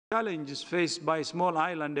challenges faced by small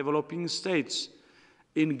island developing states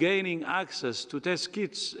in gaining access to test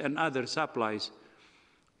kits and other supplies.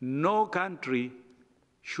 No country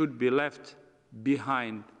should be left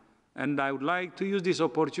behind. And I would like to use this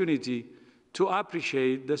opportunity to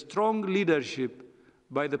appreciate the strong leadership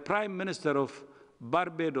by the Prime Minister of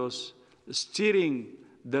Barbados steering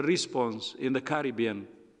the response in the Caribbean.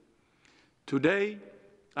 Today,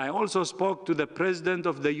 I also spoke to the President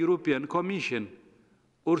of the European Commission,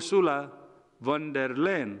 Ursula von der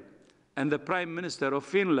Leyen, and the Prime Minister of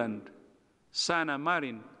Finland, Sanna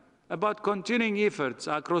Marin, about continuing efforts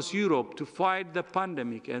across Europe to fight the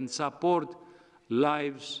pandemic and support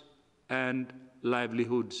lives and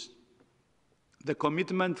livelihoods. The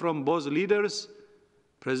commitment from both leaders,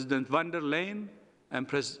 President von der Leyen and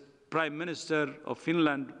Prime Minister of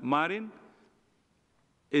Finland, Marin,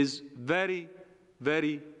 is very,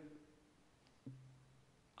 very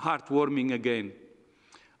heartwarming again.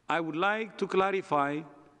 I would like to clarify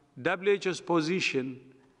WHO's position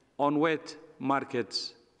on wet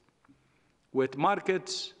markets. Wet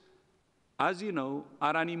markets, as you know,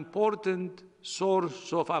 are an important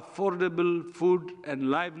source of affordable food and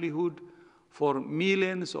livelihood for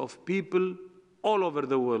millions of people all over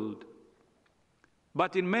the world.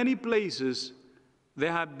 But in many places, they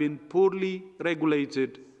have been poorly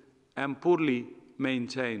regulated and poorly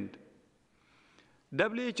maintained.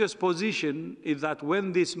 WHO's position is that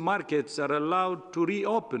when these markets are allowed to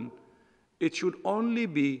reopen, it should only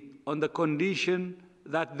be on the condition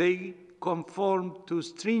that they conform to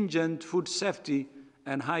stringent food safety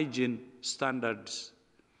and hygiene standards.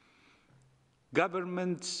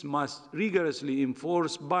 Governments must rigorously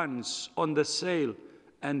enforce bans on the sale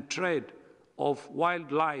and trade of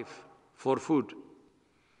wildlife for food.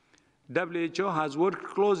 WHO has worked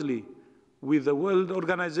closely with the World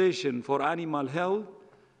Organization for Animal Health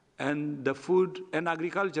and the Food and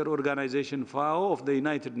Agriculture Organization, FAO, of the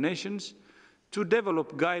United Nations to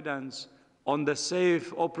develop guidance on the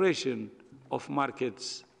safe operation of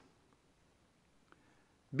markets.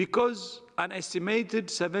 Because an estimated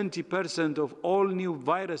 70% of all new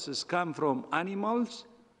viruses come from animals,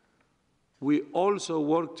 we also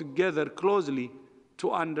work together closely to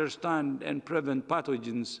understand and prevent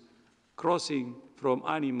pathogens crossing from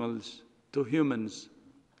animals to humans.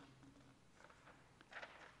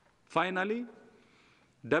 Finally,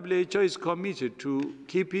 WHO is committed to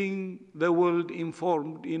keeping the world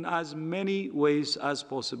informed in as many ways as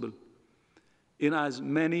possible, in as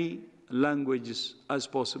many languages as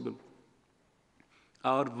possible.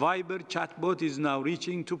 Our Viber chatbot is now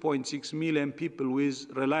reaching 2.6 million people with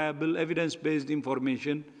reliable evidence-based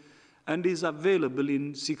information and is available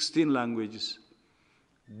in 16 languages.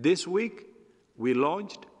 This week, we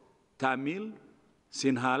launched Tamil,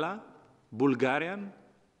 Sinhala, Bulgarian,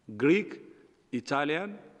 Greek,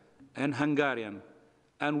 Italian, and Hungarian,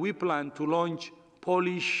 and we plan to launch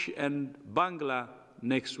Polish and Bangla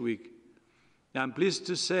next week. I'm pleased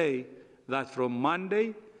to say that from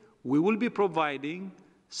Monday, we will be providing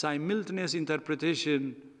simultaneous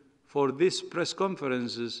interpretation for these press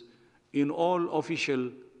conferences in all official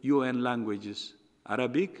UN languages: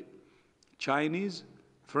 Arabic, Chinese,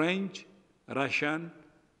 French, Russian,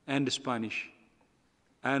 and Spanish.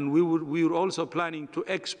 And we are also planning to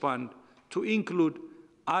expand to include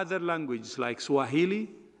other languages like Swahili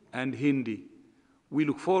and Hindi. We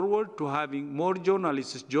look forward to having more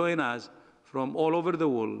journalists join us from all over the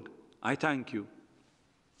world. I thank you.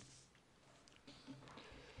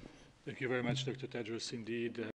 Thank you very much, Dr. Tedros. Indeed.